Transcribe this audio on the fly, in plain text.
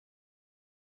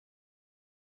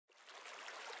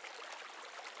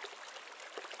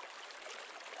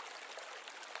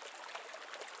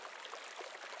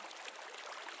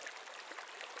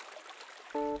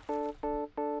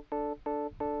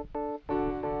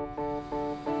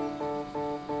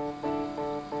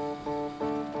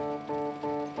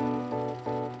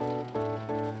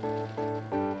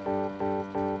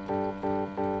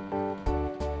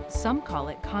Some call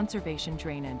it conservation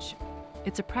drainage.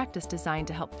 It's a practice designed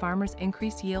to help farmers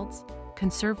increase yields,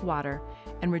 conserve water,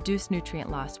 and reduce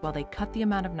nutrient loss while they cut the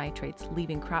amount of nitrates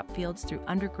leaving crop fields through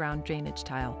underground drainage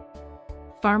tile.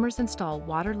 Farmers install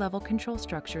water level control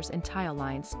structures and tile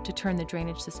lines to turn the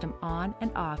drainage system on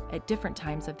and off at different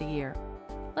times of the year.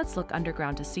 Let's look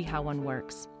underground to see how one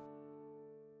works.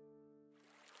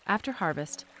 After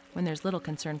harvest, when there's little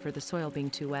concern for the soil being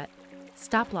too wet,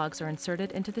 stop logs are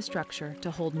inserted into the structure to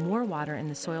hold more water in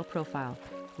the soil profile,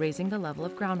 raising the level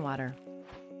of groundwater.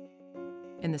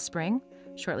 In the spring,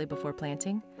 shortly before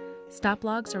planting, stop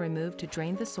logs are removed to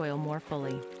drain the soil more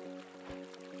fully.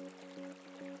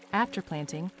 After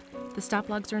planting, the stop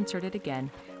logs are inserted again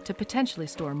to potentially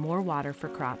store more water for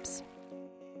crops.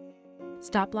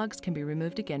 Stop logs can be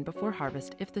removed again before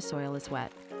harvest if the soil is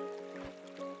wet.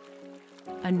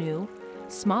 A new,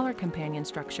 smaller companion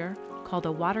structure, called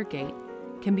a water gate,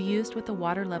 can be used with a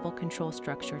water level control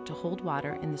structure to hold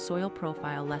water in the soil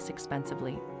profile less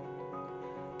expensively.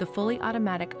 The fully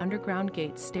automatic underground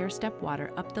gates stair-step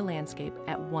water up the landscape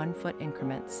at 1-foot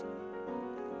increments.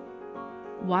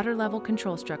 Water level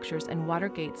control structures and water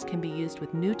gates can be used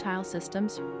with new tile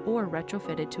systems or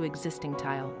retrofitted to existing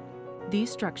tile. These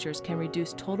structures can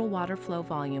reduce total water flow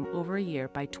volume over a year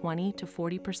by 20 to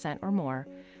 40% or more,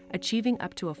 achieving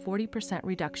up to a 40%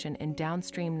 reduction in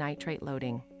downstream nitrate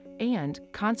loading. And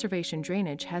conservation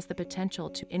drainage has the potential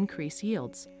to increase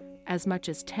yields, as much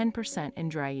as 10% in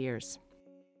dry years.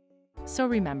 So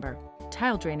remember,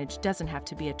 tile drainage doesn't have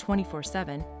to be a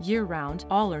 24/7, year-round,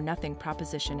 all-or-nothing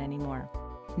proposition anymore.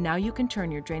 Now you can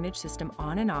turn your drainage system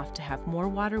on and off to have more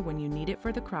water when you need it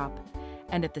for the crop,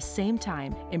 and at the same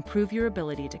time, improve your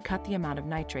ability to cut the amount of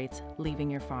nitrates leaving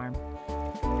your farm.